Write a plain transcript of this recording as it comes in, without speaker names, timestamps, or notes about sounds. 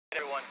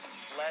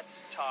Vaughn,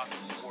 let's talk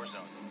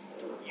Warzone.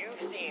 You've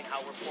seen how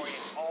we're pouring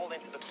it all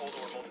into the Cold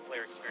War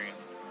multiplayer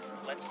experience.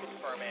 Let's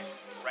confirm it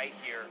right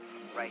here,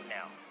 right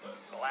now.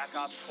 Black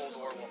Ops Cold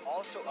War will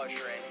also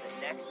usher in the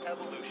next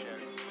evolution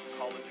of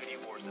Call of Duty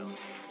Warzone,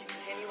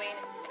 continuing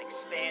and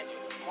expanding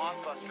the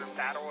blockbuster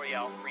Battle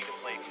Royale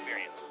free-to-play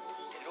experience.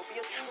 It'll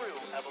be a true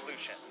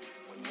evolution,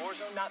 with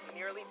Warzone not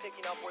merely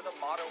picking up where the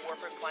Modern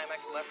Warfare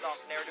climax left off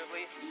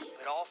narratively,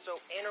 but also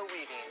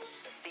interweaving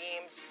the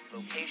themes,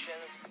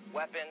 locations,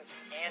 weapons,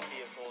 and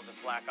vehicles of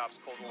Black Ops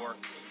Cold War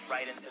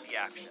right into the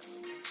action.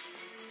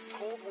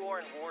 Cold War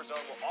and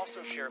Warzone will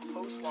also share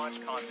post-launch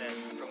content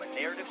from a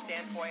narrative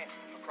standpoint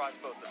across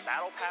both the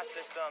Battle Pass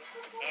system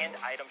and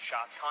item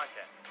shop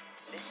content.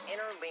 This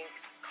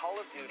interlinks Call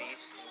of Duty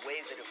in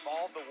ways that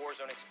evolve the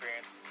Warzone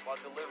experience while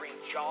delivering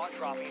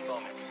jaw-dropping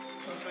moments.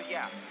 So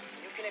yeah,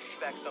 you can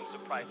expect some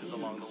surprises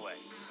along the way.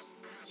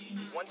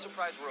 One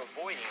surprise we're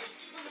avoiding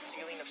is the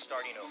feeling of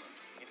starting over.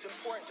 It's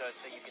important to us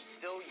that you can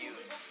still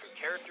use your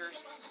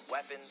characters,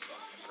 weapons, and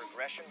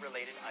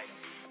progression-related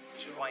items,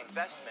 which is why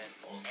investment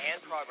and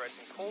progress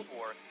in Cold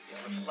War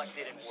is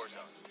reflected in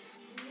Warzone.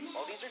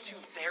 While these are two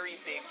very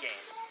big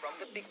games, from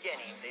the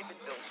beginning they've been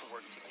built to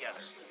work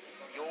together.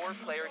 Your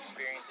player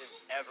experience is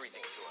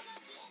everything to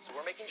us, so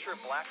we're making sure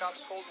Black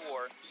Ops Cold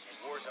War and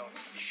Warzone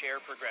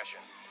share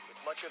progression, with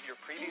much of your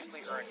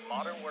previously earned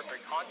Modern Warfare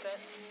content,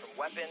 from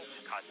weapons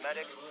to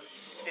cosmetics,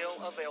 still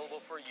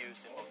available for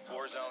use in both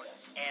Warzone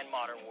and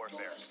Modern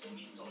Warfare.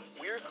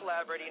 We're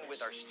collaborating with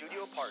our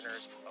studio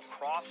partners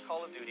across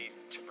Call of Duty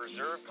to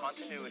preserve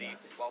continuity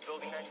while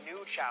building a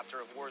new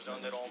chapter of Warzone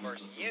that'll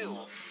immerse you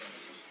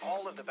into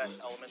all of the best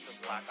elements of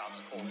Black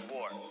Ops Cold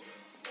War.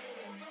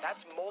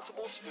 That's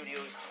multiple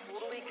studios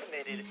totally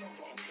committed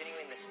to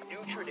continuing this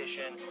new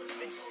tradition of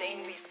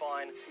insanely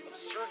fun,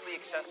 absurdly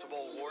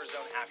accessible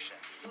Warzone action.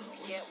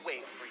 We can't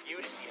wait for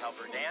you to see how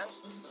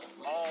Verdansk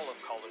and all of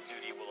Call of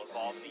Duty will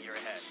evolve in the year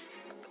ahead.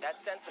 But that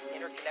sense of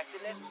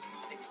interconnectedness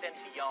extends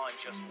beyond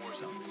just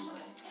Warzone.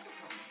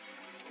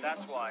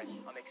 That's why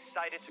I'm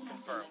excited to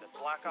confirm that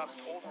Black Ops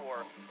Cold War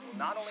will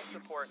not only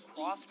support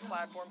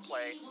cross-platform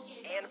play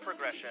and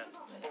progression,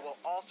 but will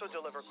also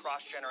deliver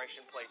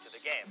cross-generation play to the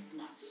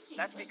game.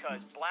 That's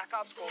because Black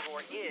Ops Cold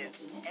War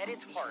is, at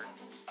its heart,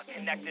 a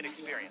connected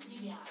experience.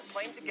 And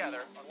playing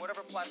together on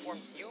whatever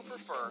platforms you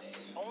prefer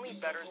only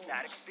betters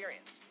that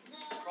experience.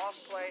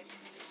 Cross-play,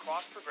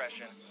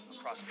 cross-progression,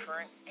 across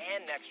current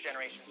and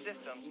next-generation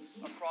systems,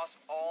 across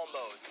all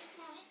modes.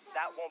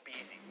 That won't be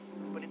easy,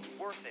 but it's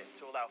worth it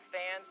to allow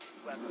fans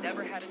who have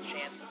never had a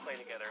chance to play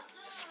together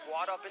to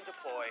squad up and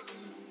deploy,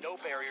 no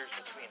barriers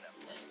between them.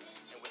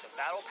 And with the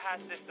Battle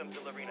Pass system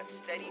delivering a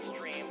steady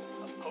stream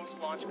of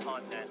post-launch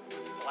content,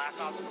 Black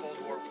Ops Cold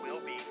War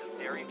will be the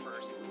very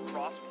first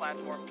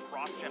cross-platform,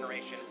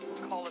 cross-generation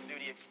Call of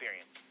Duty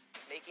experience,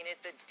 making it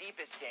the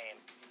deepest game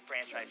in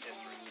franchise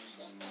history.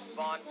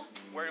 Vaughn,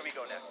 where do we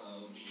go next?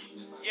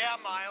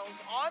 Yeah, Miles,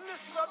 on the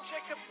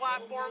subject of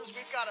platforms,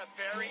 we've got a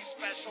very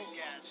special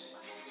guest,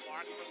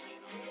 Mark from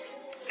Linux.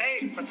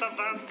 Hey, what's up,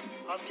 Van?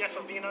 On behalf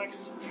of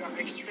Linux, we are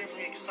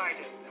extremely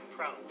excited and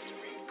proud to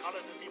bring Call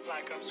of Duty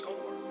Black Ops Cold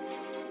War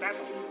to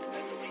Battlefield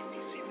as the lead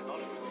PC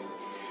developer.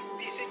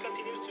 PC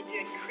continues to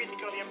be a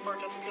critically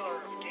important pillar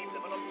of game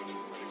development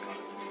for the Call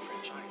of Duty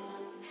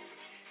franchise.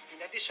 In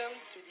addition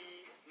to the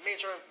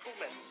major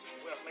improvements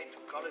we have made to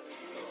Call of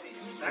Duty PC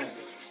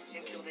specs,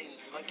 including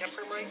on-cap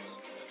frame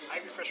rates, high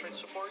refresh rate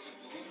support,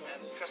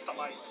 and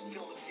customized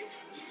field of view,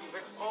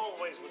 we're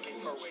always looking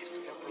for ways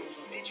to improve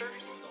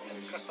features and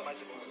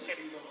customizable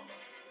settings.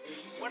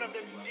 One of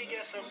the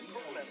biggest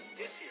improvements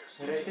this year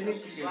is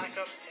that the Black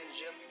Ops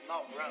engine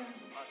now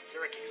runs on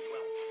DirectX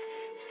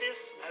 12.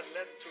 This has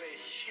led to a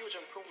huge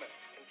improvement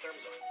in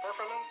terms of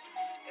performance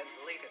and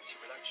latency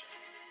reduction.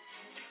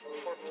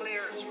 For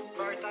players who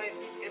prioritize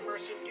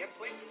immersive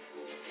gameplay,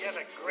 we have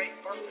a great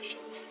partnership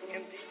with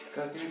NVIDIA,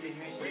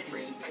 ray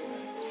tracing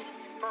techniques,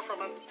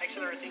 performant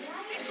accelerating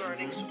deep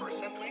learning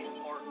supersampling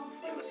or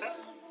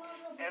DLSS,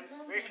 and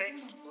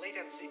RayFX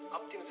latency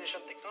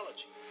optimization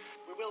technology.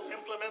 We will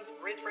implement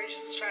ray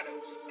trace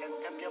shadows and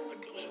ambient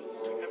occlusion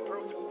to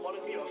improve the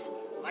quality of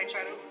light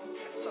shadow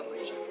and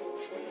sunlight shadow.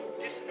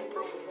 This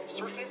improves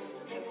surface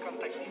and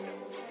contact detail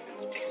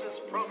and fixes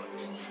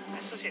problems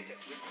associated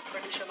with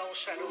traditional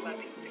shadow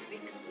mapping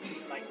techniques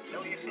like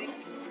aliasing,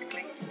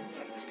 freckling,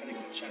 and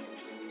disconnected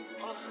shadows.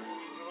 Also,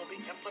 we will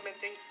be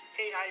implementing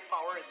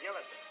AI-powered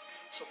DLSS,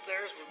 so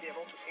players will be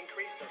able to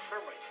increase their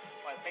frame rate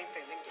while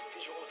maintaining the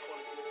visual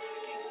quality of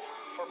the game.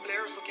 For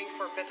players looking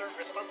for better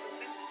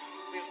responsiveness,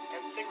 we've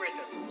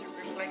integrated the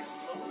Reflex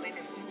low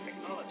latency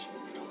technology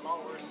to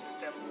lower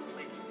system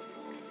latency.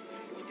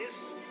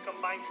 This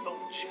combines both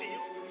GPU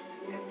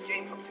and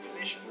game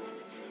optimization.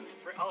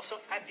 We're also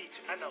happy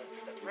to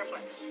announce that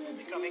Reflex will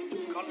be coming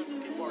to Call of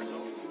Duty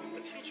Warzone in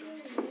the future.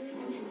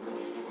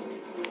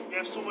 We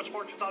have so much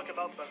more to talk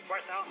about, but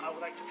right now I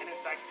would like to hand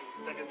it back to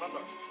David Van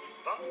Der.